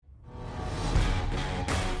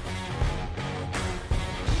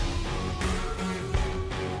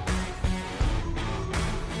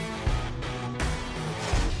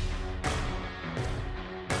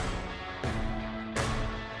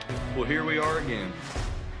here we are again.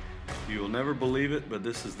 You'll never believe it, but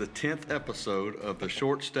this is the 10th episode of the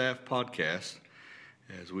Short Staff Podcast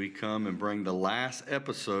as we come and bring the last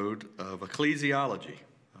episode of ecclesiology.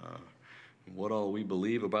 What all we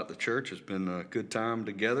believe about the church. It's been a good time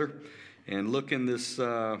together, and look in this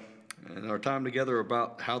in our time together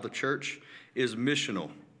about how the church is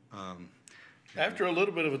missional. After a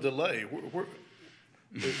little bit of a delay,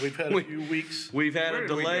 we've had a few weeks. We've had a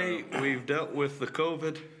delay. We've dealt with the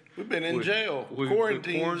COVID. We've been in jail,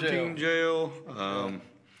 quarantine jail.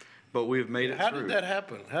 But we've made it through. How did that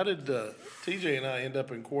happen? How did TJ and I end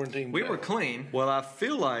up in quarantine jail? We were clean. Well, I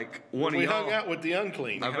feel like one of y'all... We hung out with the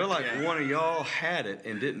unclean. I feel like one of y'all had it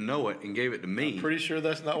and didn't know it and gave it to me. I'm pretty sure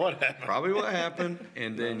that's not what happened. Probably what happened,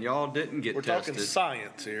 and then y'all didn't get tested. We're talking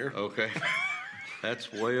science here. Okay.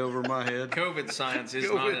 That's way over my head. COVID science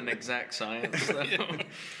is not an exact science. So.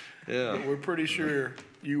 Yeah. But we're pretty sure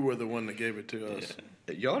you were the one that gave it to us. Yeah.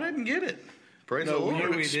 Y'all didn't get it. Praise the Lord.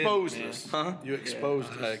 You exposed us. Huh? You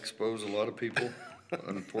exposed us. I exposed a lot of people,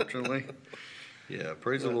 unfortunately. Yeah,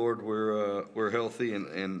 praise the Lord. We're healthy,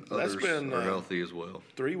 and others are healthy as well.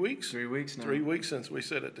 3 weeks? 3 weeks now. 3 weeks since we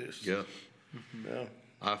said it this. Yeah. Mm-hmm. Yeah.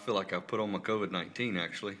 I feel like I put on my COVID-19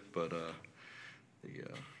 actually, but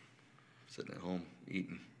sitting at home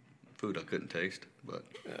eating food I couldn't taste, but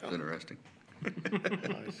it was interesting.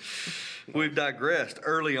 Nice. We've digressed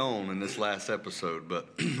early on in this last episode, but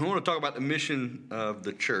I want to talk about the mission of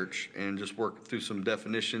the church and just work through some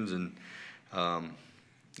definitions and,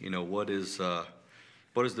 what is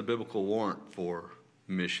the biblical warrant for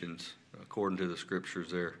missions according to the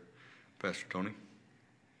scriptures there, Pastor Tony?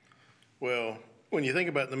 Well, when you think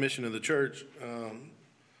about the mission of the church,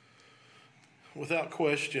 without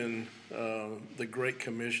question, the Great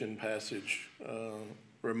Commission passage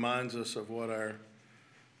reminds us of what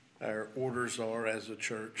our orders are as a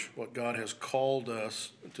church, what God has called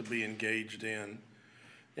us to be engaged in.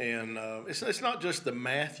 And it's not just the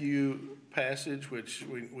Matthew passage, which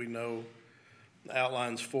we know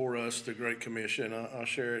outlines for us the Great Commission. I'll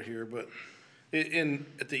share it here. But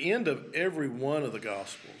at the end of every one of the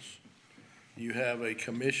Gospels, you have a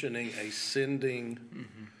commissioning, a sending.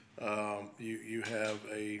 You have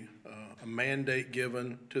a mandate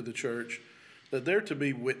given to the church that they're to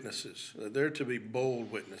be witnesses, that they're to be bold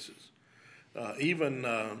witnesses, even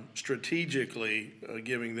strategically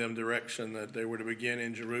giving them direction that they were to begin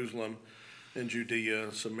in Jerusalem, in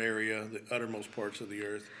Judea, Samaria, the uttermost parts of the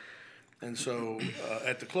earth. And so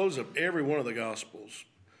at the close of every one of the Gospels,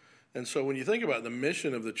 and so when you think about the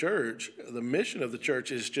mission of the church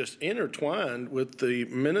is just intertwined with the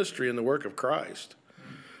ministry and the work of Christ.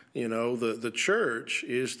 You know, the church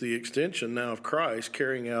is the extension now of Christ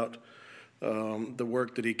carrying out the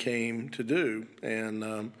work that he came to do.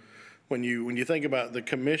 And when you think about the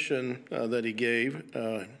commission that he gave,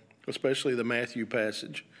 especially the Matthew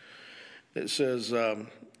passage, it says, well,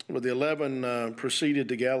 the 11 proceeded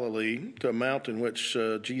to Galilee, to a mountain which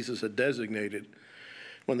Jesus had designated.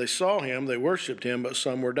 When they saw him, they worshipped him, but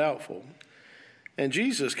some were doubtful. And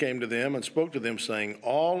Jesus came to them and spoke to them, saying,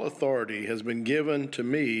 all authority has been given to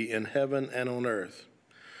me in heaven and on earth.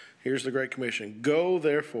 Here's the Great Commission. Go,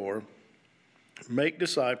 therefore, make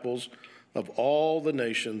disciples of all the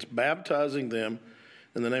nations, baptizing them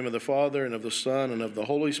in the name of the Father and of the Son and of the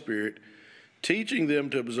Holy Spirit, teaching them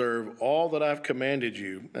to observe all that I've commanded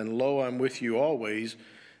you. And lo, I'm with you always,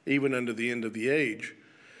 even unto the end of the age.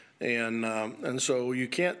 And so you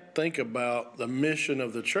can't think about the mission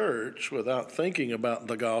of the church without thinking about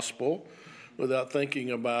the gospel, without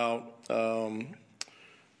thinking about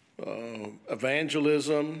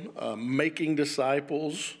evangelism, making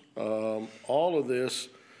disciples. All of this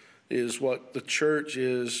is what the church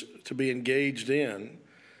is to be engaged in.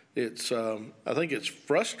 It's I think it's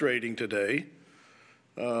frustrating today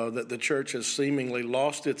that the church has seemingly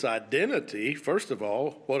lost its identity, first of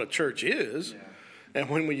all, what a church is. Yeah. And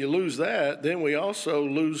when you lose that, then we also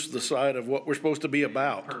lose the sight of what we're supposed to be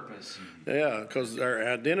about. Purpose. Yeah, because our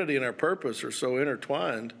identity and our purpose are so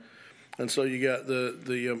intertwined. And so you got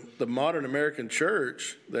the modern American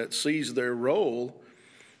church that sees their role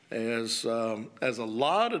as a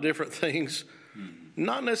lot of different things,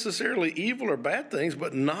 not necessarily evil or bad things,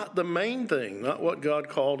 but not the main thing, not what God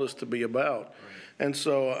called us to be about. Right. And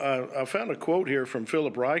so I found a quote here from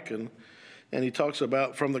Philip Ryken, and he talks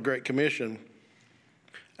about from the Great Commission,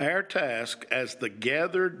 our task as the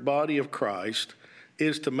gathered body of Christ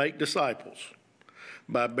is to make disciples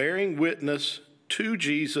by bearing witness to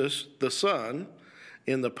Jesus, the Son,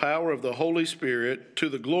 in the power of the Holy Spirit to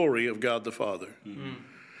the glory of God the Father. Mm-hmm.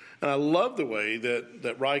 And I love the way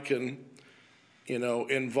that Ryken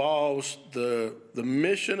involves the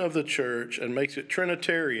mission of the church and makes it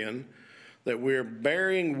Trinitarian, that we're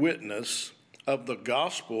bearing witness of the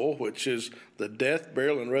gospel, which is the death,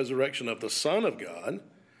 burial, and resurrection of the Son of God.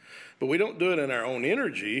 But we don't do it in our own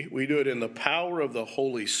energy. We do it in the power of the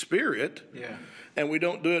Holy Spirit. Yeah. And we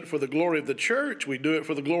don't do it for the glory of the church. We do it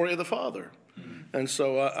for the glory of the Father. Mm-hmm. And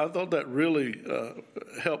so I thought that really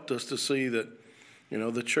helped us to see that,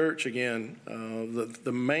 the church, again,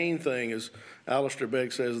 the main thing is, Alistair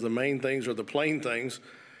Begg says, the main things are the plain things,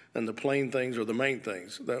 and the plain things are the main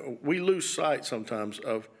things. That we lose sight sometimes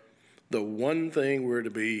of the one thing we're to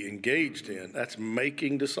be engaged in. That's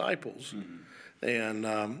making disciples. Mm-hmm.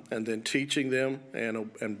 And then teaching them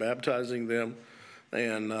and baptizing them.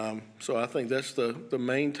 And so I think that's the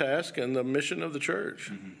main task and the mission of the church.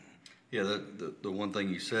 Mm-hmm. Yeah, the one thing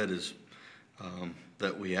you said is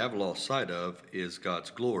that we have lost sight of is God's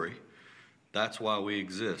glory. That's why we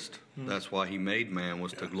exist. Mm-hmm. That's why he made man,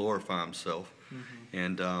 was to glorify himself. Mm-hmm.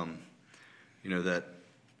 And,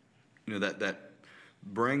 that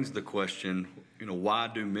brings the question, why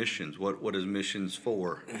do missions? What is missions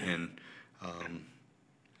for? And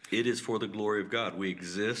it is for the glory of God. We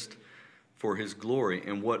exist for his glory.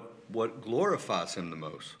 And what glorifies him the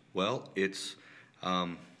most? Well, it's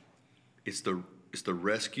the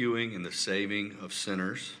rescuing and the saving of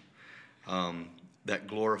sinners that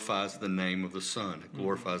glorifies the name of the Son. It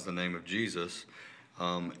glorifies the name of Jesus.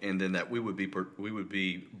 And then that we would be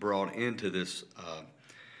brought into this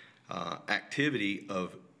activity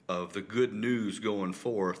of the good news going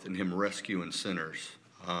forth and him rescuing sinners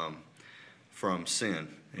from sin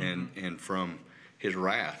and from his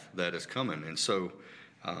wrath that is coming. And so,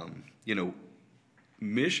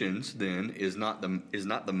 missions then is not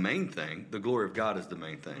the main thing. The glory of God is the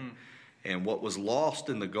main thing. And what was lost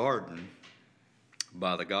in the garden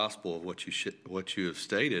by the gospel of what you have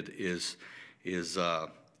stated is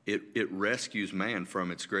it rescues man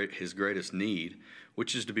from his greatest need,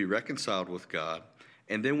 which is to be reconciled with God,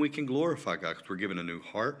 and then we can glorify God because we're given a new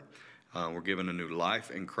heart, we're given a new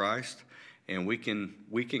life in Christ, and we can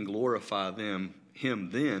glorify him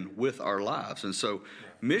then with our lives. And so,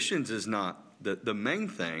 missions is not the main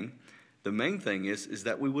thing. The main thing is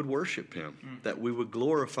that we would worship him, that we would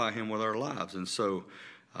glorify him with our lives. And so,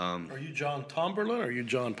 are you John Tomberlin or are you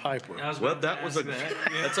John Piper? That's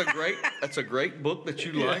a great book that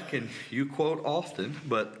you like and you quote often.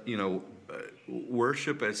 But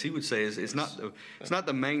worship, as he would say, is not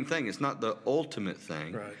the main thing. It's not the ultimate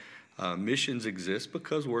thing. Right. Missions exist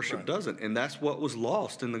because worship doesn't, and that's what was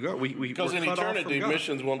lost in the garden. Because in eternity,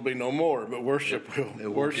 missions won't be no more, but worship will.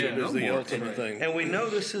 Worship is the ultimate thing. And we know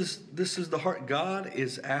this is the heart. God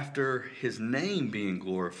is after his name being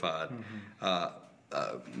glorified.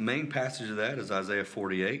 Main passage of that is Isaiah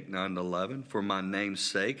 48, 9-11. For my name's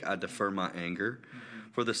sake, I defer my anger.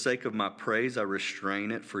 For the sake of my praise, I restrain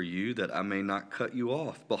it for you, that I may not cut you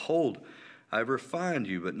off. Behold, I have refined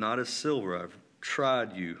you, but not as silver. I've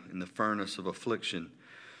tried you in the furnace of affliction.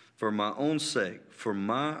 For my own sake,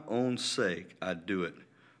 I do it.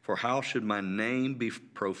 For how should my name be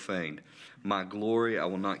profaned? My glory I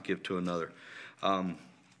will not give to another.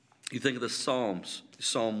 You think of the Psalms,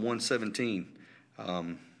 Psalm 117,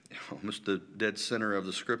 almost the dead center of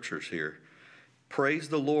the scriptures here. Praise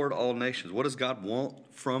the Lord, all nations. What does God want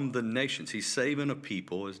from the nations? He's saving a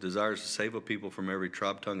people. His desire is to save a people from every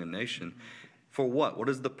tribe, tongue, and nation. For what? What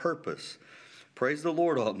is the purpose? Praise the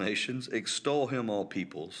Lord, all nations. Extol him, all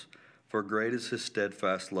peoples. For great is his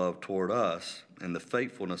steadfast love toward us, and the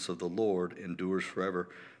faithfulness of the Lord endures forever.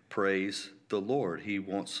 Praise the Lord. He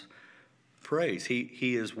wants praise.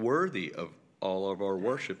 He is worthy of all of our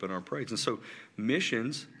worship and our praise. And so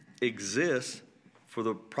missions exist for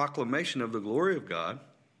the proclamation of the glory of God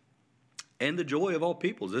and the joy of all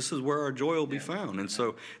peoples. This is where our joy will be found. And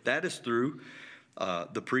so that is through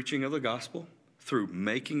the preaching of the gospel, through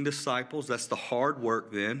making disciples. That's the hard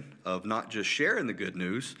work then of not just sharing the good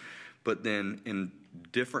news, but then in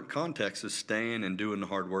different contexts is staying and doing the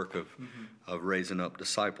hard work of raising up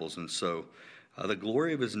disciples. And so the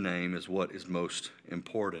glory of his name is what is most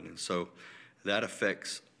important. And so that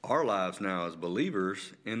affects our lives now as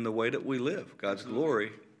believers in the way that we live. God's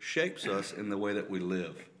glory shapes us in the way that we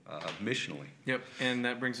live missionally. Yep, and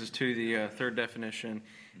that brings us to the third definition,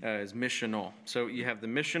 is missional. So you have the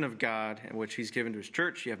mission of God, which he's given to his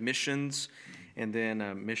church. You have missions, and then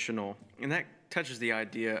missional. And that touches the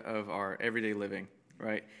idea of our everyday living,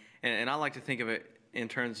 right? And I like to think of it in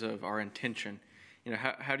terms of our intention.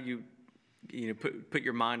 How do you put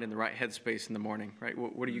your mind in the right headspace in the morning, right?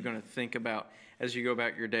 What are you going to think about as you go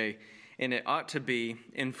about your day? And it ought to be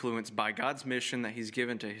influenced by God's mission that he's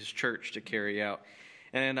given to his church to carry out.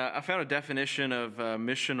 And I found a definition of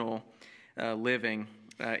missional living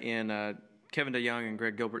in Kevin DeYoung and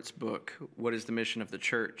Greg Gilbert's book, What is the Mission of the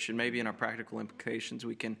Church? And maybe in our practical implications,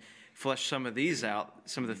 we can flesh some of these out,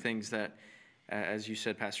 some of the things that, as you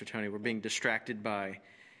said, Pastor Tony, we're being distracted by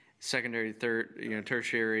secondary,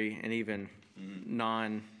 tertiary, and even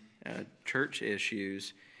non-church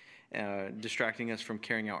issues, distracting us from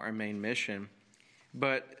carrying out our main mission.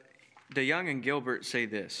 But DeYoung and Gilbert say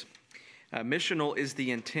this: missional is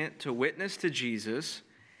the intent to witness to Jesus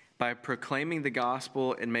by proclaiming the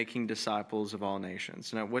gospel and making disciples of all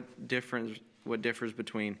nations. Now, what differs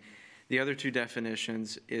between the other two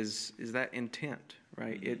definitions is that intent,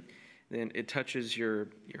 right? It touches your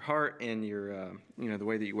heart and your the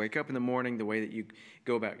way that you wake up in the morning, the way that you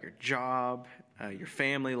go about your job, your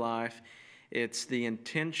family life. It's the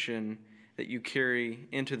intention that you carry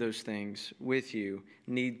into those things with you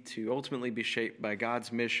need to ultimately be shaped by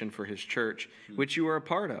God's mission for His church, which you are a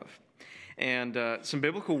part of. And some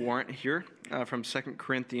biblical warrant here from 2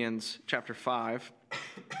 Corinthians chapter 5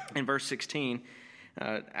 and verse 16.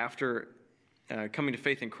 After coming to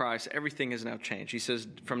faith in Christ, everything has now changed. He says,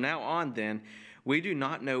 "From now on, then, we do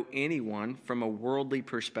not know anyone from a worldly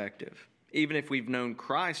perspective. Even if we've known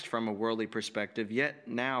Christ from a worldly perspective, yet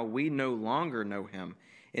now we no longer know Him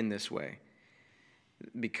in this way.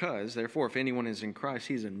 Because, therefore, if anyone is in Christ,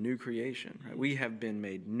 he's a new creation." Right? We have been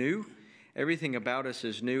made new. Everything about us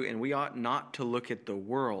is new, and we ought not to look at the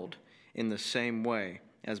world in the same way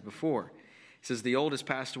as before. It says, "The old has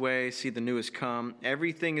passed away, see the new has come.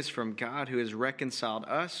 Everything is from God, who has reconciled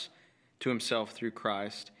us to Himself through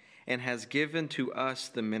Christ and has given to us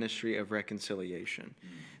the ministry of reconciliation."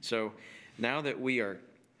 So now that we are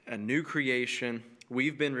a new creation,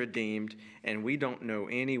 we've been redeemed, and we don't know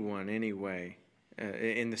anyone anyway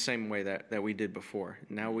in the same way that we did before.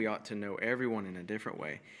 Now we ought to know everyone in a different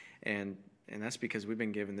way. And that's because we've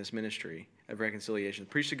been given this ministry of reconciliation.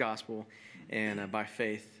 Preach the gospel, and by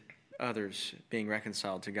faith, others being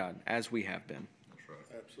reconciled to God, as we have been. That's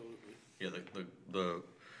right. Absolutely. Yeah,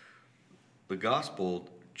 the gospel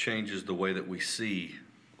changes the way that we see,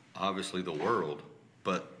 obviously, the world,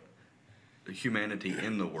 but the humanity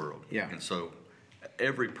in the world. Yeah. And so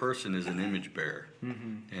every person is an image bearer.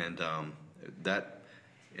 And that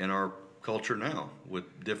in our culture now,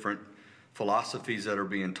 with different philosophies that are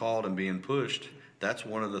being taught and being pushed, that's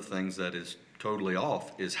one of the things that is totally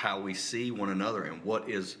off, is how we see one another and what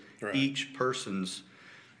is each person's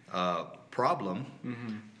problem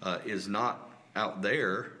is not out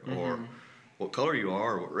there or what color you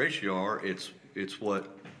are or what race you are. It's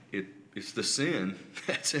the sin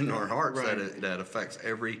that's in our hearts that affects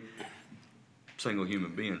every single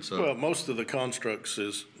human being. So, well, most of the constructs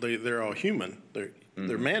they're all human.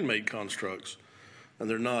 They're man-made constructs, and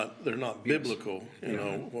they're not biblical. You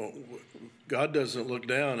know, well, God doesn't look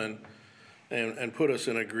down and put us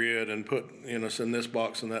in a grid and put us in this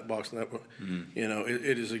box and that box and that box. You know,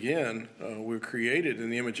 it is, again, we're created in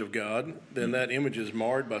the image of God. Then that image is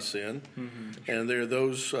marred by sin, and there are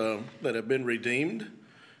those that have been redeemed,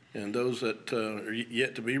 and those that are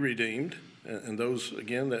yet to be redeemed, and those,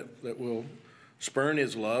 again, that will spurn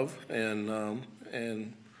His love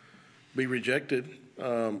and be rejected.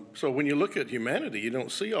 So when you look at humanity, you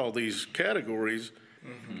don't see all these categories.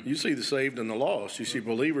 You see the saved and the lost. You see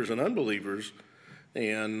believers and unbelievers.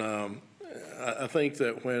 And I think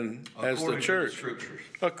that as the church,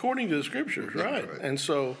 according to the Scriptures, right. And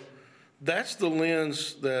so that's the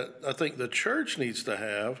lens that I think the church needs to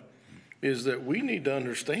have, is that we need to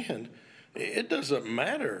understand it doesn't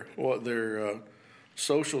matter what their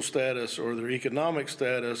social status or their economic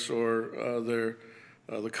status or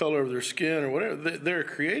the color of their skin or whatever. They're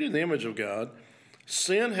created in the image of God.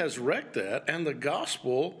 Sin has wrecked that, and the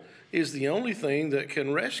gospel is the only thing that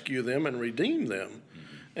can rescue them and redeem them.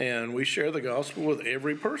 And we share the gospel with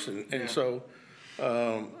every person. And so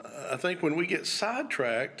I think when we get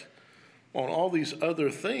sidetracked on all these other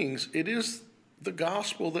things, it is the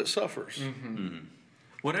gospel that suffers.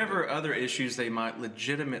 Whatever other issues they might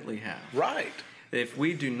legitimately have. Right. If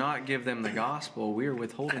we do not give them the gospel, we are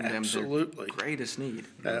withholding them their greatest need.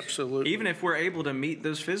 Absolutely. Even if we're able to meet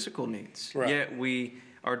those physical needs, yet we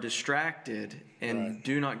are distracted and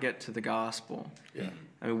do not get to the gospel. Yeah.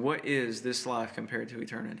 I mean, what is this life compared to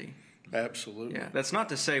eternity? Absolutely. Yeah. That's not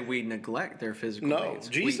to say we neglect their physical needs.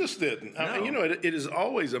 No, Jesus didn't. I mean, it has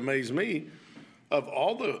always amazed me, of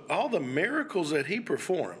all the miracles that He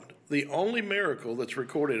performed, the only miracle that's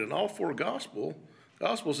recorded in all four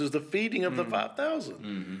Gospels is the feeding of the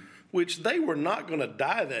 5,000, which they were not going to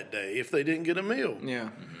die that day if they didn't get a meal. Yeah.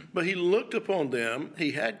 But He looked upon them.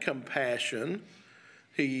 He had compassion.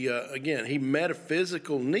 He met a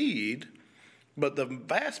physical need, But the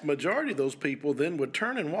vast majority of those people then would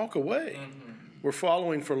turn and walk away. We're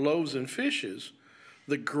following for loaves and fishes.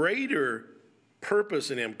 The greater purpose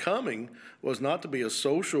in him coming was not to be a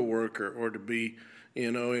social worker or to be,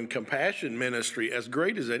 in compassion ministry, as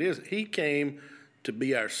great as that is. He came to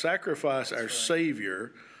be our sacrifice, our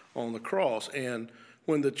Savior on the cross. And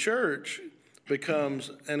when the church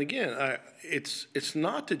becomes, and again, it's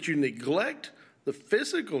not that you neglect the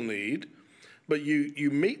physical need, but you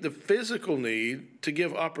meet the physical need to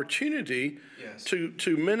give opportunity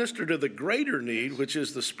to minister to the greater need, which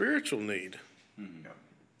is the spiritual need. Mm-hmm.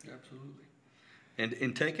 Absolutely. And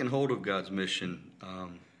in taking hold of God's mission,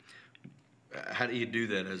 how do you do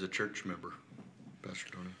that as a church member, Pastor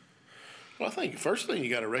Tony? Well, I think the first thing you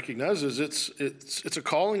got to recognize is it's a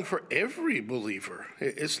calling for every believer.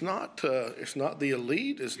 It's not the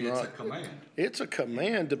elite. It's a command. It's a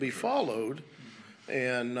command to be followed,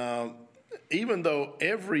 and even though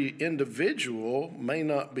every individual may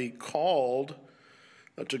not be called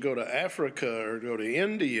to go to Africa or go to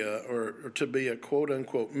India or to be a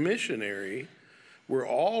quote-unquote missionary, we're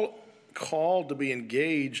all called to be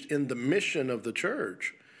engaged in the mission of the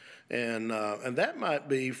church. And that might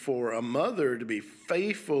be for a mother to be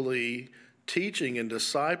faithfully teaching and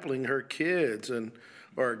discipling her kids,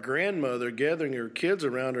 or a grandmother gathering her kids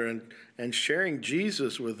around her and sharing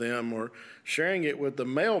Jesus with them, or sharing it with the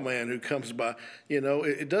mailman who comes by.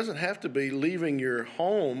 It doesn't have to be leaving your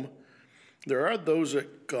home. There are those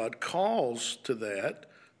that God calls to that,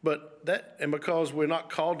 and because we're not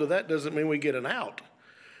called to that doesn't mean we get an out.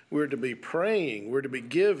 We're to be praying, we're to be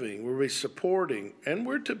giving, we're to be supporting, and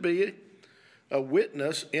we're to be a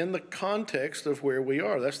witness in the context of where we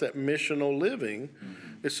are. That's that missional living.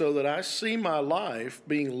 It's so that I see my life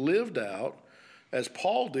being lived out as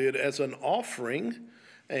Paul did, as an offering.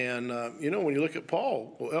 And, when you look at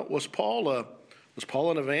Paul, was Paul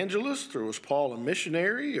an evangelist, or was Paul a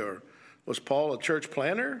missionary, or was Paul a church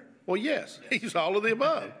planter? Well, yes, he's all of the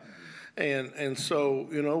above. And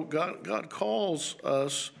so, God calls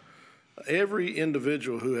us, every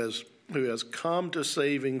individual who has come to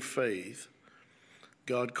saving faith,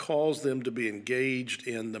 God calls them to be engaged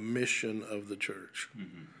in the mission of the church.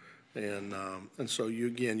 And so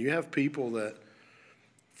you have people that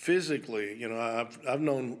physically, I've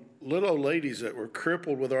known little old ladies that were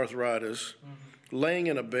crippled with arthritis, laying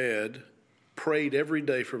in a bed, prayed every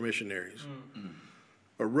day for missionaries,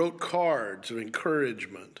 or wrote cards of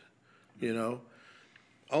encouragement.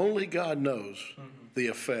 Only God knows the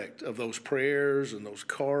effect of those prayers and those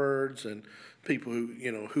cards, and people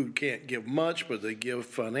who can't give much, but they give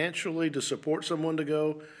financially to support someone to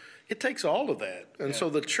go. It takes all of that. And so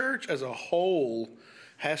the church as a whole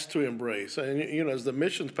has to embrace. And, as the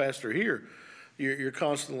missions pastor here, you're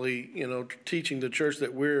constantly, teaching the church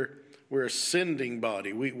that we're a sending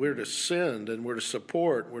body. We're to send, and we're to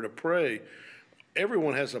support, we're to pray.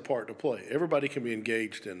 Everyone has a part to play. Everybody can be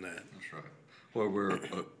engaged in that. That's right.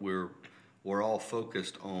 Well, we're all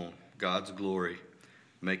focused on God's glory,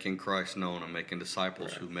 making Christ known, and making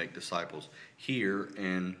disciples who make disciples here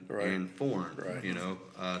and foreign. Right.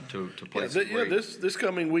 To place. This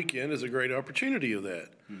coming weekend is a great opportunity of that.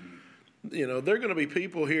 There are going to be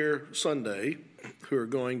people here Sunday who are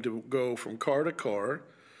going to go from car to car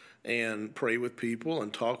and pray with people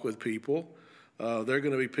and talk with people. There are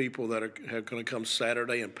going to be people that are going to come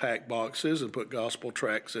Saturday and pack boxes and put gospel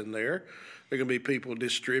tracts in there. There are going to be people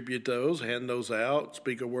distribute those, hand those out,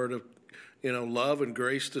 speak a word of, love and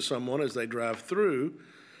grace to someone as they drive through.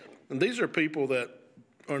 And these are people that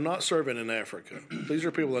are not serving in Africa. These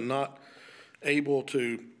are people that are not able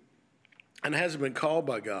to, and hasn't been called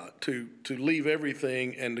by God to leave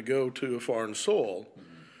everything and to go to a foreign soil.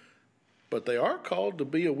 But they are called to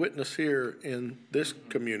be a witness here in this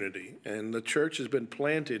community, and the church has been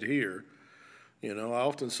planted here. I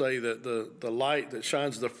often say that the light that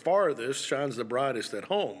shines the farthest shines the brightest at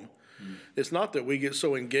home. It's not that we get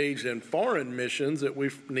so engaged in foreign missions that we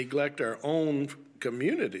neglect our own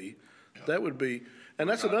community. That would be, and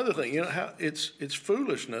that's another thing. How it's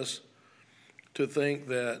foolishness to think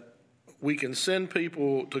that we can send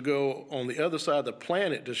people to go on the other side of the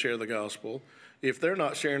planet to share the gospel if they're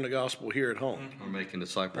not sharing the gospel here at home. Or making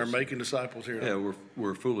disciples. Here at home.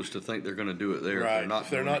 We're foolish to think they're going to do it there. Right. If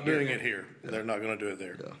they're not doing it here. They're not going to do it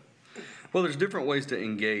there. Yeah. Well, there's different ways to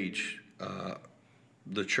engage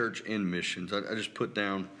the church in missions. I just put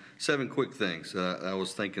down 7 quick things I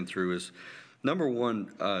was thinking through. Is number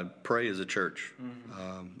 1, pray as a church.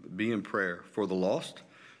 Be in prayer for the lost.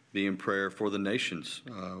 Be in prayer for the nations,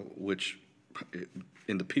 which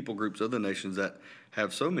in the people groups of the nations that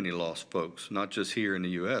have so many lost folks, not just here in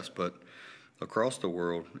the U.S., but across the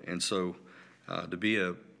world. And so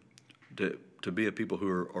to to be a people who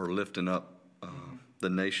are lifting up the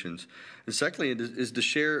nations. And secondly, is to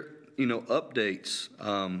share, updates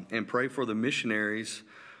and pray for the missionaries,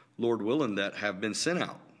 Lord willing, that have been sent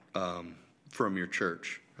out from your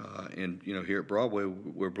church. And here at Broadway,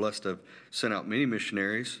 we're blessed to have sent out many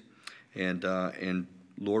missionaries, and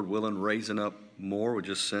Lord willing, raising up more. We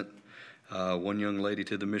just sent one young lady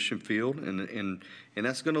to the mission field, and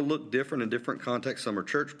that's going to look different in different contexts. Some are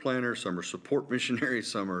church planners, some are support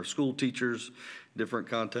missionaries, some are school teachers, different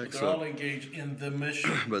contexts. They're all engaged in the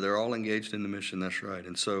mission. But they're all engaged in the mission, that's right.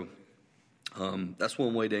 And so that's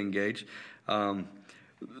one way to engage.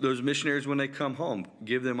 Those missionaries, when they come home,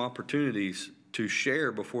 give them opportunities to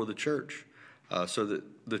share before the church so that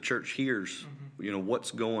the church hears,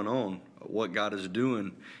 what's going on, what God is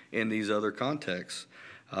doing in these other contexts.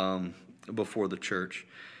 Before the church.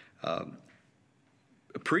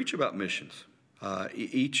 Preach about missions. I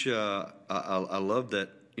love that,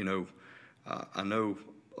 I know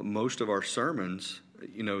most of our sermons,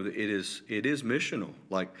 it is missional.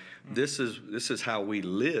 Like this is how we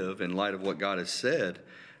live in light of what God has said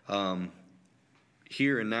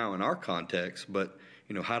here and now in our context. But,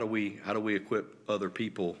 how do we equip other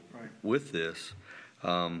people with this?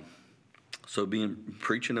 So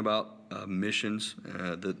preaching about missions,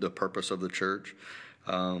 the purpose of the church.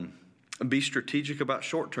 Be strategic about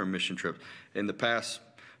short-term mission trips. In the past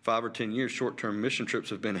 5 or 10 years, short-term mission trips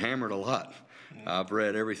have been hammered a lot. I've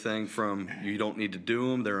read everything from you don't need to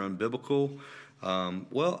do them, they're unbiblical.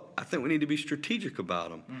 Well, I think we need to be strategic about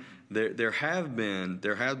them. There have been,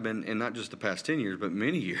 and not just the past 10 years, but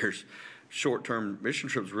many years, short-term mission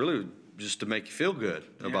trips really just to make you feel good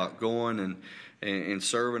about going and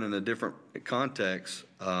serving in a different context.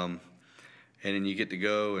 And then you get to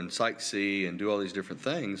go and sightsee and do all these different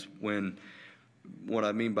things. When what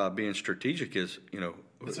I mean by being strategic is,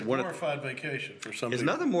 it's a glorified vacation for some people. It's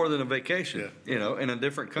nothing more than a vacation, in a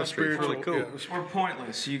different country. It's really cool. Or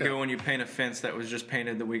pointless. You go and you paint a fence that was just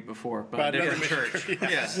painted the week before by a different church.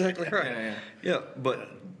 Exactly right.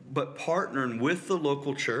 But partnering with the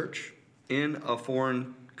local church in a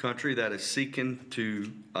foreign country that is seeking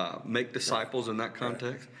to make disciples in that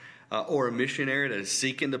context. Or a missionary that is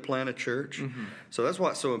seeking to plant a church. So that's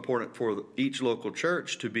why it's so important for each local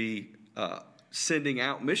church to be sending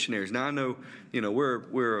out missionaries. Now I know,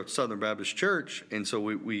 we're a Southern Baptist church, and so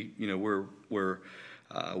we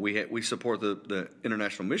support the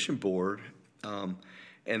International Mission Board, and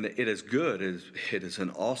it is good. It is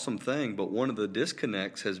an awesome thing. But one of the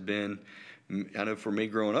disconnects has been, I know for me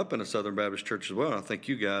growing up in a Southern Baptist church as well, and I think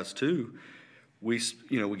you guys too. We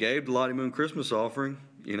gave the Lottie Moon Christmas offering.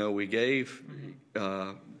 We gave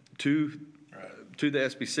to the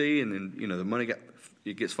SBC, and then the money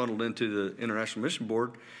gets funneled into the International Mission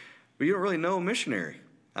Board. But you don't really know a missionary.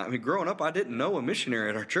 I mean, growing up, I didn't know a missionary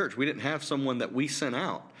at our church. We didn't have someone that we sent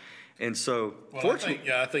out, and so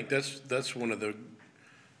fortunately, I think that's one of the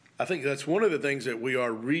things that we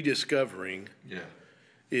are rediscovering. Yeah.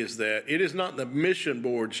 Is that it is not the mission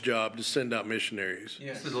board's job to send out missionaries.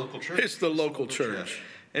 It's the local church. It's the local church.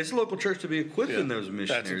 It's the local church to be equipping those missionaries.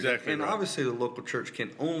 That's exactly right. And obviously the local church can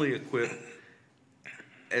only equip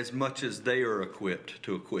as much as they are equipped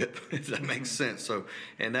to equip, if that makes sense. So,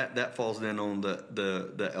 and that falls then on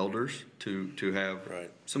the elders to have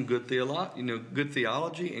some good good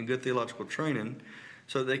theology and good theological training,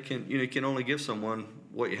 so they can you can only give someone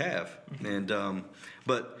what you have, and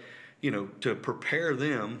but. To prepare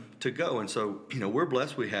them to go. And so, we're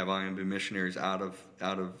blessed we have IMB missionaries out of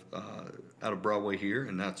Broadway here,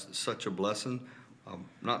 and that's such a blessing. I'm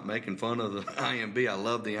not making fun of the IMB. I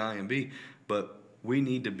love the IMB, but we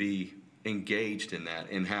need to be engaged in that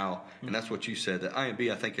and how, and that's what you said, the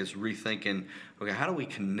IMB, I think, is rethinking, okay, how do we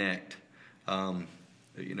connect, the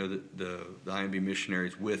IMB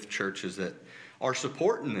missionaries with churches that are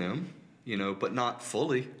supporting them, but not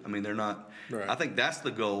fully. I mean, they're not. Right. I think that's the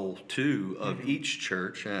goal too of each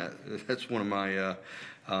church. That's one of my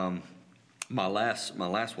my last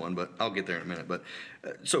one, but I'll get there in a minute. But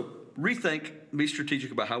so rethink, be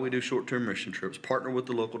strategic about how we do short-term mission trips. Partner with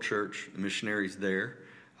the local church, the missionaries there.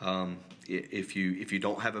 If you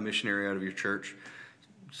don't have a missionary out of your church,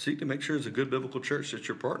 seek to make sure it's a good biblical church that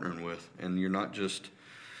you're partnering with, and you're not just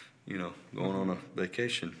going on a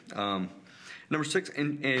vacation. Number 6,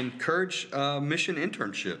 encourage mission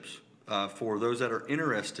internships for those that are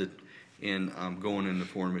interested in going into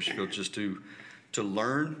foreign mission fields, just to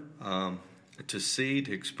learn, to see,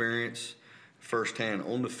 to experience firsthand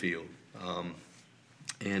on the field,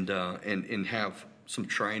 and have some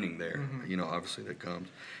training there. Obviously that comes.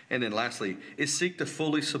 And then lastly, is seek to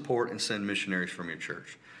fully support and send missionaries from your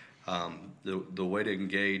church. The way to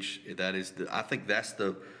engage, I think that's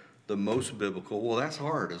the the most biblical, well, that's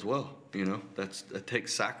hard as well. You know, that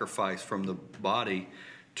takes sacrifice from the body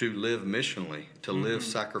to live missionally, to live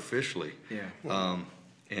sacrificially. Yeah.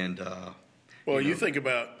 Well, you think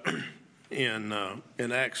about in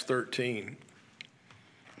Acts 13,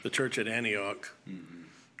 the church at Antioch,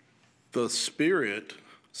 the Spirit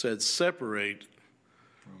said, separate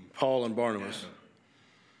Paul and Barnabas.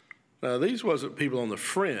 Now, these wasn't people on the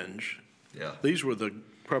fringe. Yeah. These were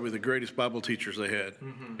probably the greatest Bible teachers they had.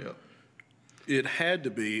 Yeah. It had to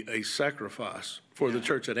be a sacrifice for the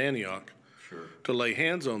church at Antioch to lay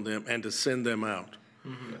hands on them and to send them out.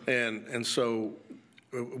 And so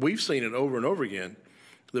we've seen it over and over again.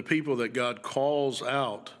 The people that God calls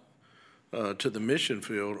out to the mission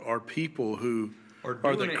field are people who are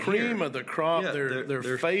the cream here. of the crop. Yeah,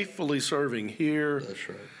 they're faithfully serving here. That's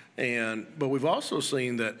right. But we've also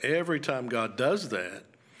seen that every time God does that,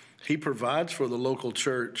 he provides for the local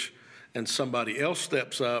church, and somebody else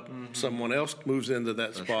steps up, someone else moves into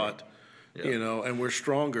that spot, right. Yeah. And we're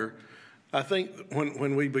stronger. I think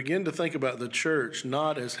when we begin to think about the church,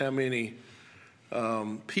 not as how many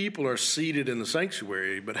people are seated in the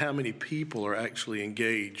sanctuary, but how many people are actually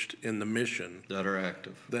engaged in the mission. That are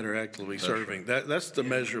active. That are actively serving. Right. That's the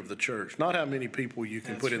measure of the church. Not how many people you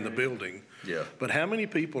can put in the building, but how many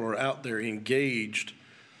people are out there engaged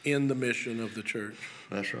in the mission of the church.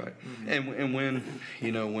 That's right. And when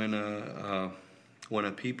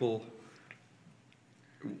a people,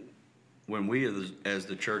 when we as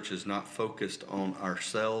the church is not focused on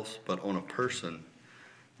ourselves but on a person,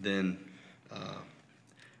 then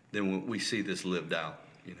we see this lived out.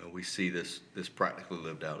 You know, we see this practically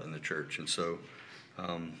lived out in the church. And so,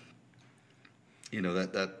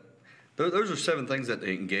 those are 7 things that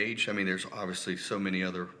they engage. I mean, there's obviously so many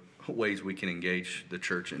other ways we can engage the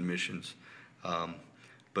church in missions,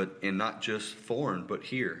 and not just foreign, but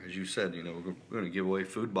here, as you said. You know, we're going to give away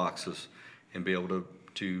food boxes and be able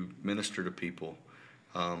to minister to people.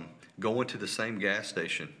 Going to the same gas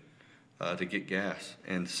station to get gas,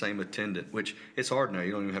 and the same attendant, which it's hard now.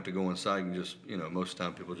 You don't even have to go inside. You can just, most of the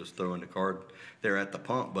time people just throw in the card there at the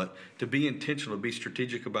pump. But to be intentional, to be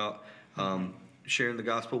strategic about sharing the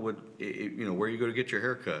gospel with, where you go to get your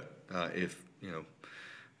haircut.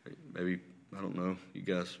 Maybe, I don't know, you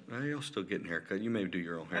guys, y'all still getting a haircut. You may do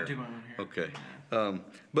your own hair. I do my own hair. Okay.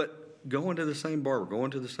 But going to the same barber, going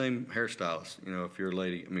to the same hairstylist, if you're a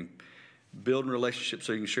lady, building relationships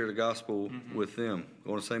so you can share the gospel with them,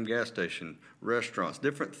 going to the same gas station, restaurants,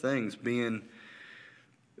 different things, being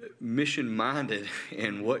mission-minded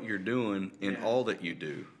in what you're doing in all that you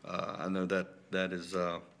do. I know that is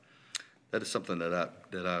something that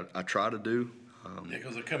I try to do.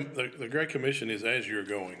 Because the Great Commission is as you're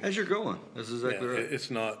going. As you're going. That's exactly right. It's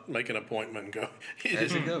not make an appointment and go.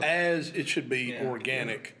 As you go. As it should be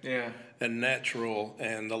organic and natural,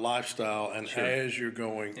 and the lifestyle, and as you're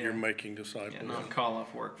going, you're making disciples. Yeah, not call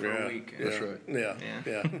off work for a week. That's right. Yeah.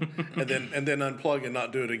 and then unplug and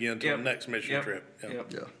not do it again until the next mission trip.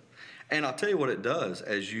 Yeah. And I'll tell you what it does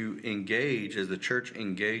as you engage, as the church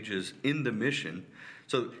engages in the mission.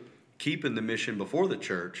 So keeping the mission before the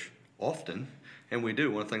church often. And we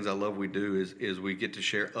do. One of the things I love we do is we get to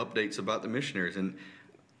share updates about the missionaries and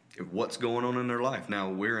what's going on in their life. Now,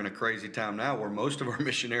 we're in a crazy time now where most of our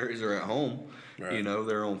missionaries are at home. Right.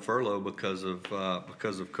 They're on furlough because of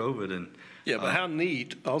COVID. And but how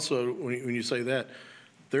neat also when you say that,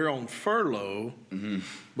 they're on furlough,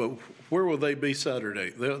 but where will they be Saturday?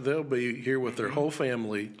 They'll be here with their whole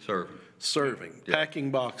family. Serving,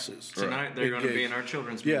 packing boxes. Tonight they're going to be in our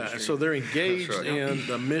children's ministry. Yeah, so they're engaged in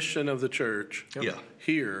the mission of the church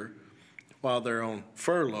here while they're on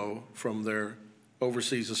furlough from their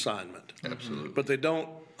overseas assignment. Absolutely. But they don't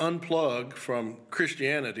unplug from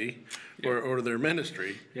Christianity or their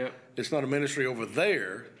ministry. Yep. It's not a ministry over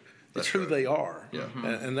there. It's who they are. Yeah.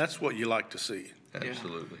 And that's what you like to see.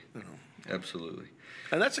 Absolutely. Absolutely.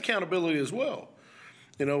 And that's accountability as well.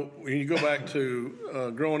 When you go back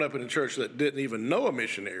to growing up in a church that didn't even know a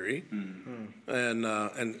missionary, and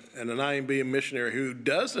an IMB missionary who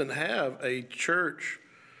doesn't have a church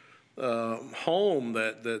home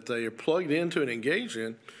that they are plugged into and engaged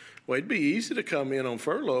in, well, it'd be easy to come in on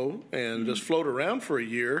furlough and just float around for a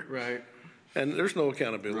year. Right. And there's no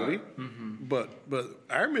accountability. Right. But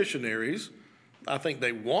our missionaries, I think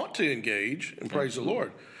they want to engage and praise the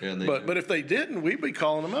Lord. Yeah, but if they didn't, we'd be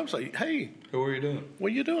calling them up and say, hey, what are you doing?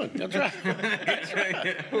 What are you doing? That's right. That's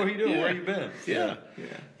right. What are you doing? Where have you been? Yeah.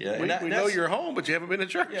 We know you're home, but you haven't been to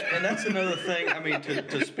church. Yeah, and that's another thing.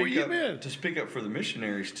 To speak up for the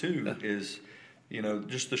missionaries too is,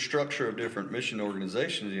 just the structure of different mission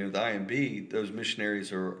organizations. The IMB, those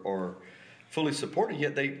missionaries are fully supported,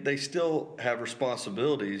 yet they still have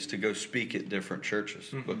responsibilities to go speak at different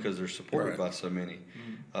churches because they're supported by so many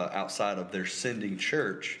outside of their sending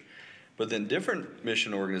church. But then different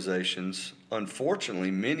mission organizations,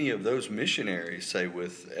 unfortunately, many of those missionaries, say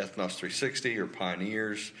with Ethnos 360 or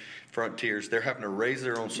Pioneers, Frontiers, they're having to raise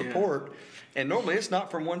their own support. And normally it's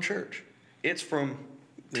not from one church. It's from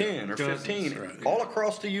 10 or 15 all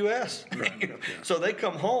across the U.S. So they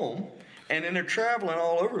come home, and then they're traveling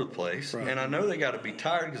all over the place. And I know they got to be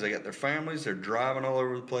tired because they got their families. They're driving all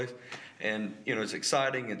over the place. And, it's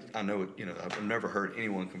exciting. And I know, I've never heard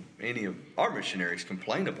any of our missionaries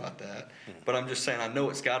complain about that. But I'm just saying, I know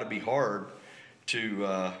it's got to be hard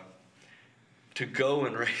to go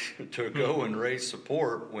and raise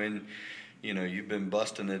support when, you've been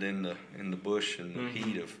busting it in the bush and the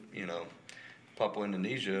heat of, Papua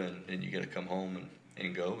Indonesia, and you got to come home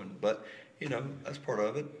and go. But that's part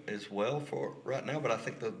of it as well for right now. But I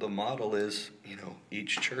think the model is,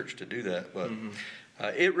 each church to do that. But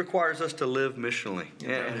it requires us to live missionally.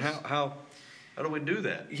 And how do we do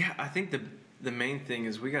that? Yeah, I think the main thing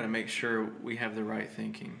is we got to make sure we have the right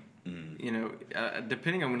thinking.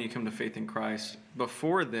 Depending on when you come to faith in Christ,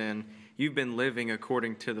 before then, you've been living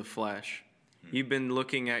according to the flesh. You've been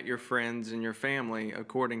looking at your friends and your family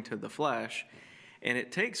according to the flesh. And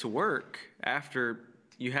it takes work after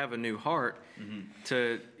you have a new heart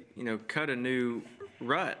to, cut a new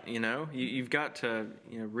rut. You've got to,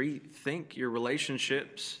 rethink your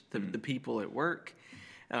relationships, the people at work.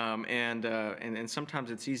 And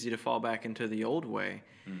sometimes it's easy to fall back into the old way.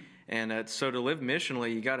 And so to live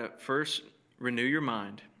missionally, you got to first renew your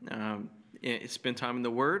mind. Spend time in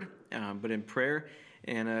the Word, but in prayer,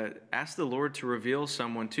 and ask the Lord to reveal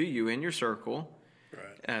someone to you in your circle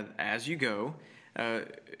as you go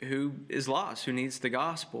who is lost, who needs the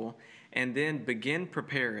gospel, and then begin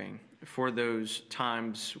preparing for those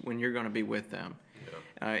times when you're going to be with them.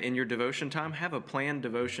 In your devotion time, have a planned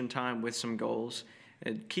devotion time with some goals.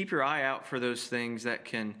 Keep your eye out for those things that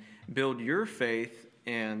can build your faith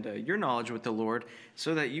and your knowledge with the Lord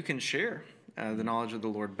so that you can share the knowledge of the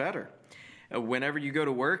Lord better. Whenever you go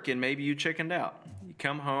to work and maybe you chickened out, you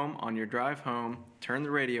come home, on your drive home, turn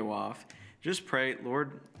the radio off, just pray,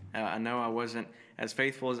 Lord, I know I wasn't as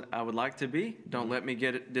faithful as I would like to be. Don't let me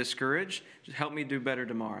get discouraged. Just help me do better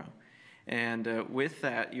tomorrow. And with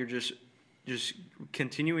that, you're just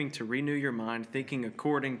continuing to renew your mind, thinking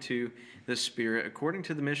according to the Spirit, according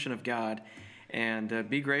to the mission of God, and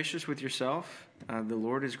be gracious with yourself. The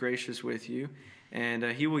Lord is gracious with you, and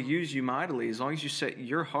He will use you mightily as long as you set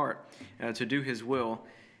your heart to do His will.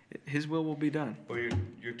 His will be done. Well,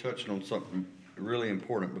 you're touching on something really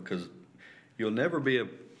important because you'll never be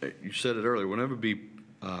you said it earlier, we'll never be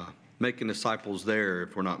making disciples there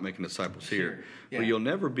if we're not making disciples here. Yeah. But you'll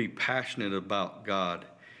never be passionate about God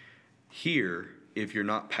here if you're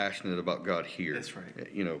not passionate about God here. That's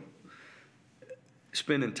right.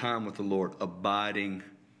 Spending time with the Lord, abiding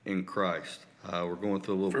in Christ. We're going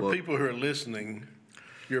through a little book. For people who are listening,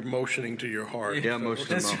 you're motioning to your heart. Yeah,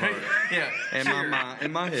 motioning to my heart. Yeah, and my mind,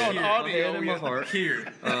 and my head, on audio, and my heart.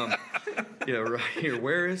 Here. Right here.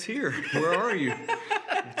 Where is here? Where are you?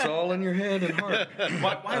 It's all in your head and heart.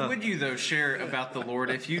 Why would you, though, share about the Lord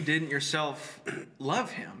if you didn't yourself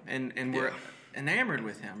love Him and were enamored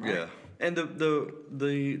with Him, right? Yeah. And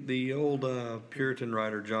the old Puritan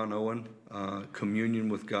writer John Owen, Communion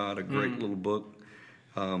with God, a great little book.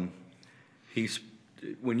 When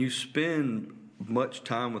you spend much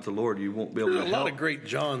time with the Lord, you won't be able to help. There's a lot of great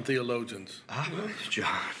John theologians.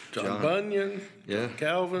 John Bunyan, John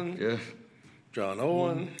Calvin, John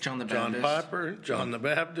Owen, John the Baptist, John Piper, John the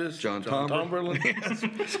Baptist, John Tomberlin.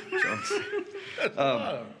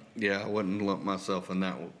 I wouldn't lump myself in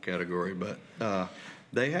that category, but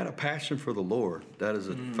they had a passion for the Lord. That is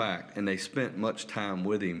a fact, and they spent much time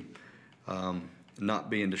with Him, not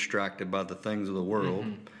being distracted by the things of the world,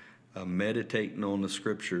 meditating on the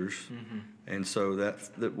Scriptures. And so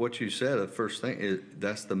that what you said, the first thing is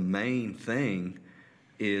that's the main thing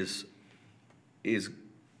is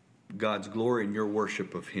God's glory and your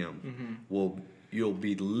worship of Him. You'll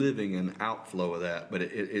be living an outflow of that, but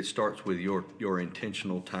it starts with your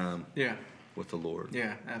intentional time with the Lord.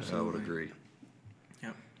 Yeah, absolutely. I would agree.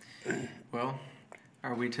 Yep. Well,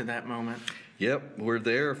 are we to that moment? Yep, we're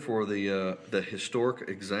there for the historic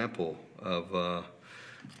example of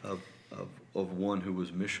one who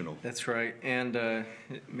was missional. That's right, and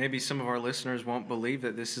maybe some of our listeners won't believe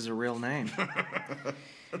that this is a real name.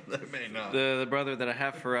 They may not. The brother that I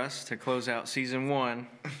have for us to close out season 1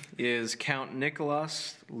 is Count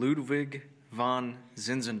Nicholas Ludwig von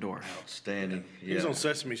Zinzendorf. Outstanding. He's Yeah. on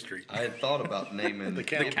Sesame Street. I had thought about naming The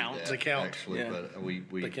Count. that, The Count. actually, Yeah. but we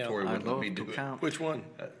The Count. Tori I wouldn't let love me to do it. count. Which one?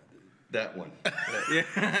 That one. Yeah.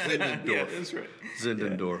 Zinzendorf. Yeah, that's right.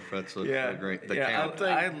 Zinzendorf. That's a Yeah. great. The Yeah, Count.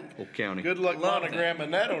 I Old County. Good luck Love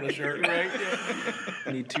monogramming that on a shirt. right?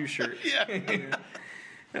 Yeah. Need 2 shirts.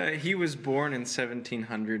 Yeah. He was born in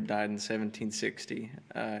 1700, died in 1760.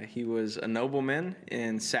 He was a nobleman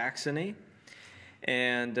in Saxony,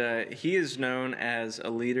 and he is known as a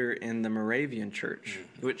leader in the Moravian Church,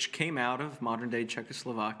 which came out of modern-day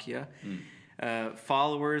Czechoslovakia.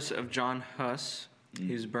 Followers of John Huss,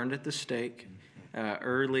 he was burned at the stake,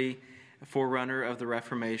 early forerunner of the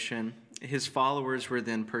Reformation. His followers were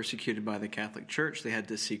then persecuted by the Catholic Church. They had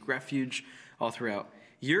to seek refuge all throughout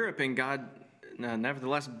Europe, and God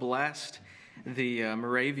nevertheless blessed the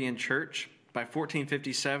Moravian Church. By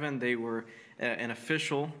 1457, they were an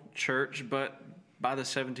official church, but by the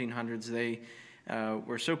 1700s, they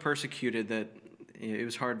were so persecuted that it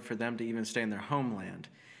was hard for them to even stay in their homeland.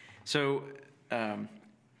 So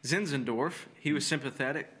Zinzendorf, he was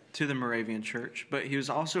sympathetic to the Moravian Church, but he was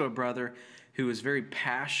also a brother who was very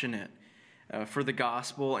passionate for the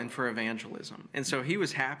gospel and for evangelism. And so he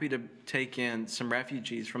was happy to take in some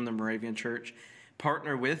refugees from the Moravian Church,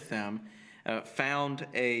 partner with them, found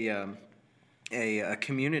a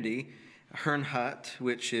community, Herrnhut,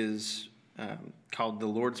 which is called the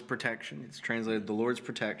Lord's Protection. It's translated the Lord's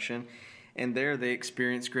Protection. And there they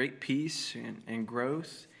experienced great peace and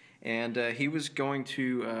growth. And he was going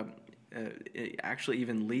to actually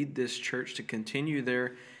even lead this church to continue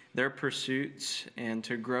their pursuits and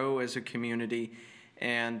to grow as a community.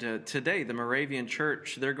 And today, the Moravian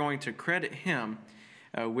Church, they're going to credit him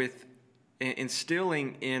with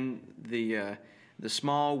instilling in the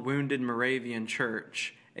small, wounded Moravian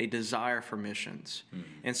Church a desire for missions. Mm-hmm.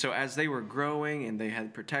 And so as they were growing and they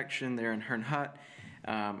had protection there in Herrnhut,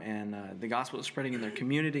 and the gospel was spreading in their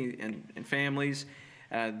community and families,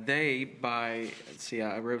 they,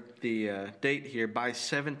 I wrote the date here, by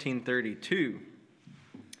 1732,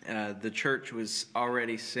 the church was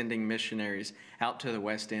already sending missionaries out to the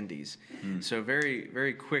West Indies. Mm. So very,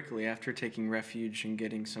 very quickly, after taking refuge and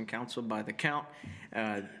getting some counsel by the Count,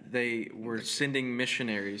 they were sending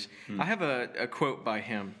missionaries. Mm. I have a quote by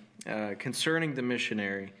him concerning the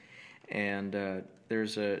missionary, and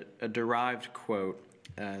there's a derived quote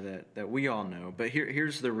that we all know. But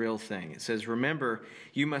here's the real thing. It says, "Remember,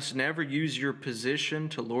 you must never use your position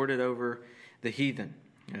to lord it over the heathen."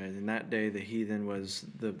 In that day, the heathen was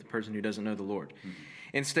the person who doesn't know the Lord. Mm-hmm.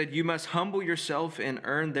 Instead, you must humble yourself and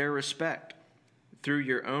earn their respect through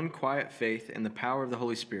your own quiet faith and the power of the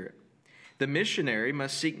Holy Spirit. The missionary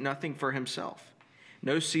must seek nothing for himself,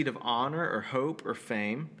 no seat of honor or hope or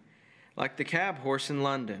fame. Like the cab horse in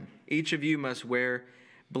London, each of you must wear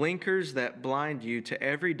blinkers that blind you to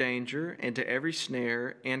every danger and to every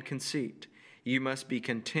snare and conceit. You must be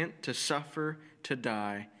content to suffer, to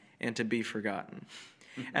die, and to be forgotten.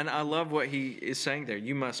 And I love what he is saying there.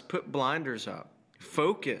 You must put blinders up,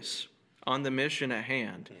 focus on the mission at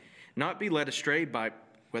hand, not be led astray by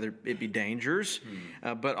whether it be dangers,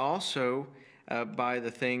 but also by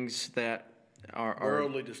the things that are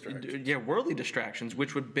worldly distractions. Yeah, worldly distractions,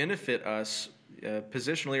 which would benefit us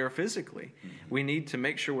positionally or physically. Mm-hmm. We need to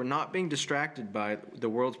make sure we're not being distracted by the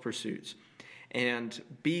world's pursuits, and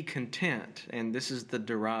be content. And this is the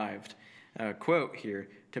derived quote here: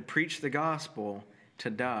 to preach the gospel, to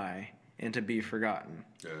die, and to be forgotten.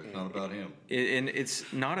 Yeah, it's not about him. And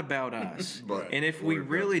it's not about us. Right. And if we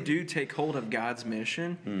really do take hold of God's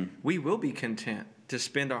mission, we will be content to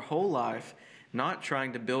spend our whole life not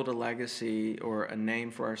trying to build a legacy or a name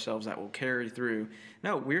for ourselves that will carry through.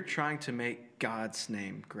 No, we're trying to make God's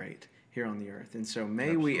name great here on the earth. And so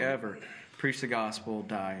may we ever preach the gospel,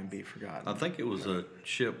 die, and be forgotten. I think it was a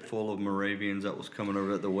ship full of Moravians that was coming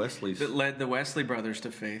over at the Wesleys. That led the Wesley brothers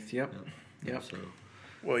to faith. Yep. So,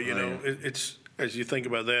 well, it's as you think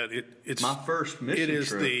about that, it's my first mission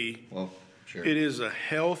trip. It is a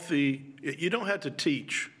healthy. You don't have to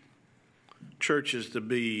teach churches to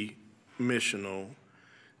be missional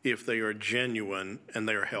if they are genuine and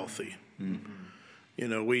they are healthy.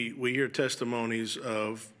 Mm-hmm. We hear testimonies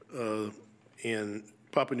of in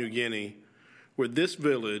Papua New Guinea where this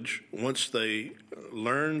village, once they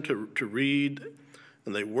learn to read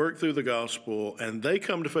and they work through the gospel and they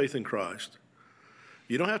come to faith in Christ,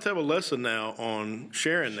 you don't have to have a lesson now on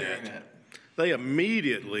sharing that. They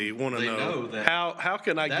immediately want to know that how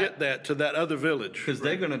can I get that to that other village? Because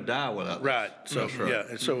they're going to die without right. So yeah,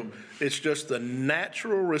 and so it's just the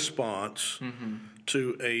natural response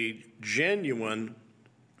to a genuine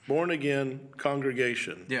born again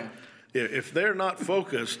congregation. Yeah. If they're not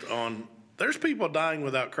focused on there's people dying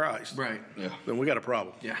without Christ, Right. Yeah. then we got a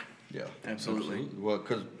problem. Yeah. Yeah. Absolutely. Well,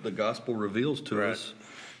 because the gospel reveals to Right. us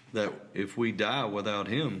that if we die without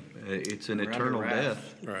Him, it's an We're under eternal wrath.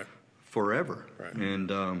 death Right. forever. Right.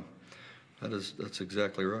 And that's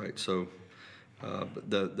exactly right. So but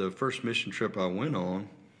the first mission trip I went on,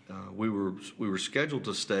 we were scheduled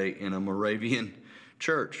to stay in a Moravian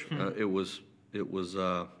church.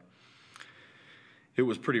 It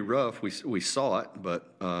was pretty rough. We saw it,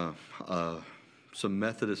 but some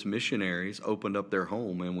Methodist missionaries opened up their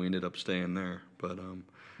home, and we ended up staying there. But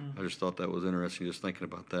I just thought that was interesting, just thinking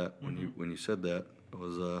about that when you said that. It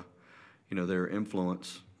was their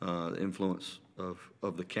influence, the influence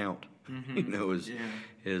of the Count,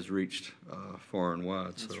 has reached far and wide.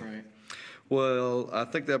 That's so. right. Well, I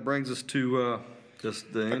think that brings us to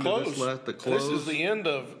just the end of this. The close. This is the end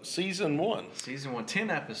of season 1. Season 1, 10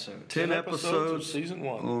 episodes. 10 of episodes season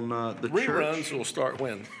 1. on the Reruns church. will start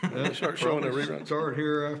when? They start showing the Probably reruns. Start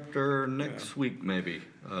here after next week, maybe.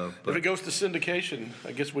 If But it goes to syndication,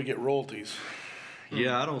 I guess we get royalties.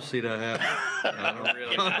 yeah, I don't see that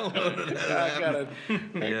happening. I don't know that I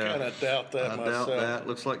kind of doubt that I myself. doubt that.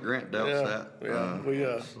 Looks like Grant doubts that.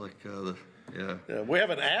 Yeah. It's like Yeah, we have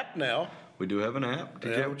an app now. we do have an app.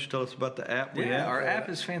 Did Yeah. you tell us about the app we Yeah, have? our app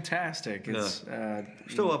is fantastic. It's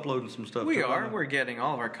Still uploading some stuff. we to it. are. We're getting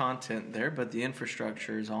all of our content there, but the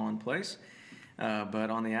infrastructure is all in place. But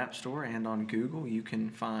on the App Store and on Google, you can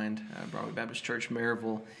find Broadway Baptist Church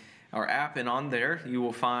Maryville, our app, and on there you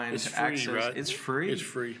will find It's free, access. right? It's free. It's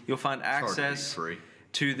free. You'll find It's hard to be access free.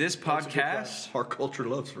 to this a good price. podcast. Our culture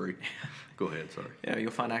loves free. Go ahead. Sorry. Yeah, you'll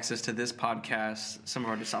find access to this podcast, some of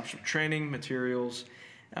our discipleship training materials,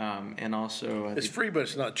 and also It's free, but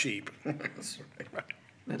it's not cheap.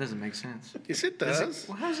 that doesn't make sense. Yes, it Does does. it?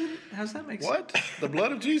 Well, how's that make sense? What? The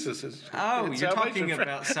blood of Jesus is. Oh, it's you're salvation talking for-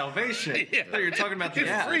 about salvation. Yeah. I thought you were talking about the It's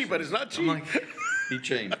app. free, but it's not cheap. I'm like, He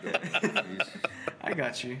changed it. I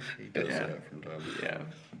got you. He does Yeah. that from time to time.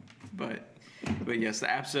 Yeah, but yes, the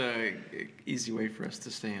app's a easy way for us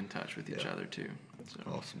to stay in touch with each other too. So.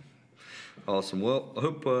 Awesome. Well, I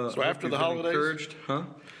hope. So after the holidays? encouraged, huh?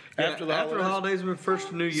 After the holidays? we're first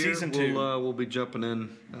of New Year. Season 2. We'll be jumping in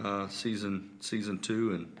season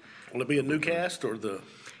 2 and Will it be a new cast or the?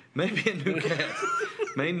 maybe a new cast.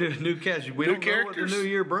 New cast. We New don't know characters? what the new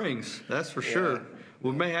year brings. That's for sure.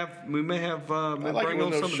 We may have. I We'll like it bring when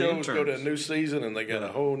on those some of the shows go to a interns. new season and they got a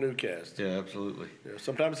whole new cast. Yeah, absolutely. Yeah,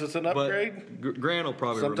 sometimes it's an upgrade. But Grant will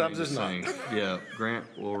probably Sometimes remain it's the same. Yeah, Grant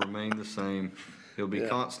will remain the same. He'll be Yeah.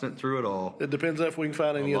 constant through it all. It depends if we can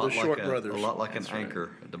find any A of the lot like Short a- brothers. A lot like That's an right. anchor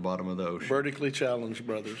at the bottom of the ocean. Vertically challenged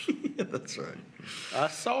brothers. Yeah, that's right. I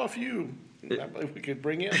saw a few. I believe we could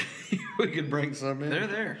bring in. We could bring some in. They're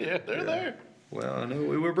there. Yeah, they're there. Well, I know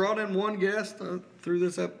we were brought in one guest through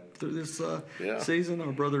this Yeah. season.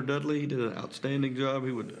 Our brother Dudley, he did an outstanding job.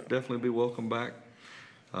 He would definitely be welcome back.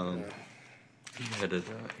 He had a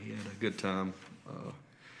good time.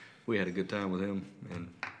 We had a good time with him and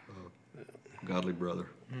godly brother.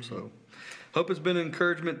 So, hope it's been an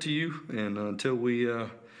encouragement to you. And until we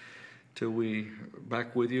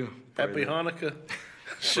back with you. Happy Hanukkah.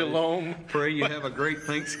 Shalom. Pray you have a great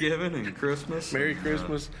Thanksgiving and Christmas. Merry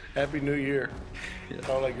Christmas. Happy New Year. Yeah.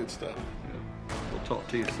 All that good stuff. We'll talk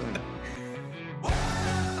to you soon.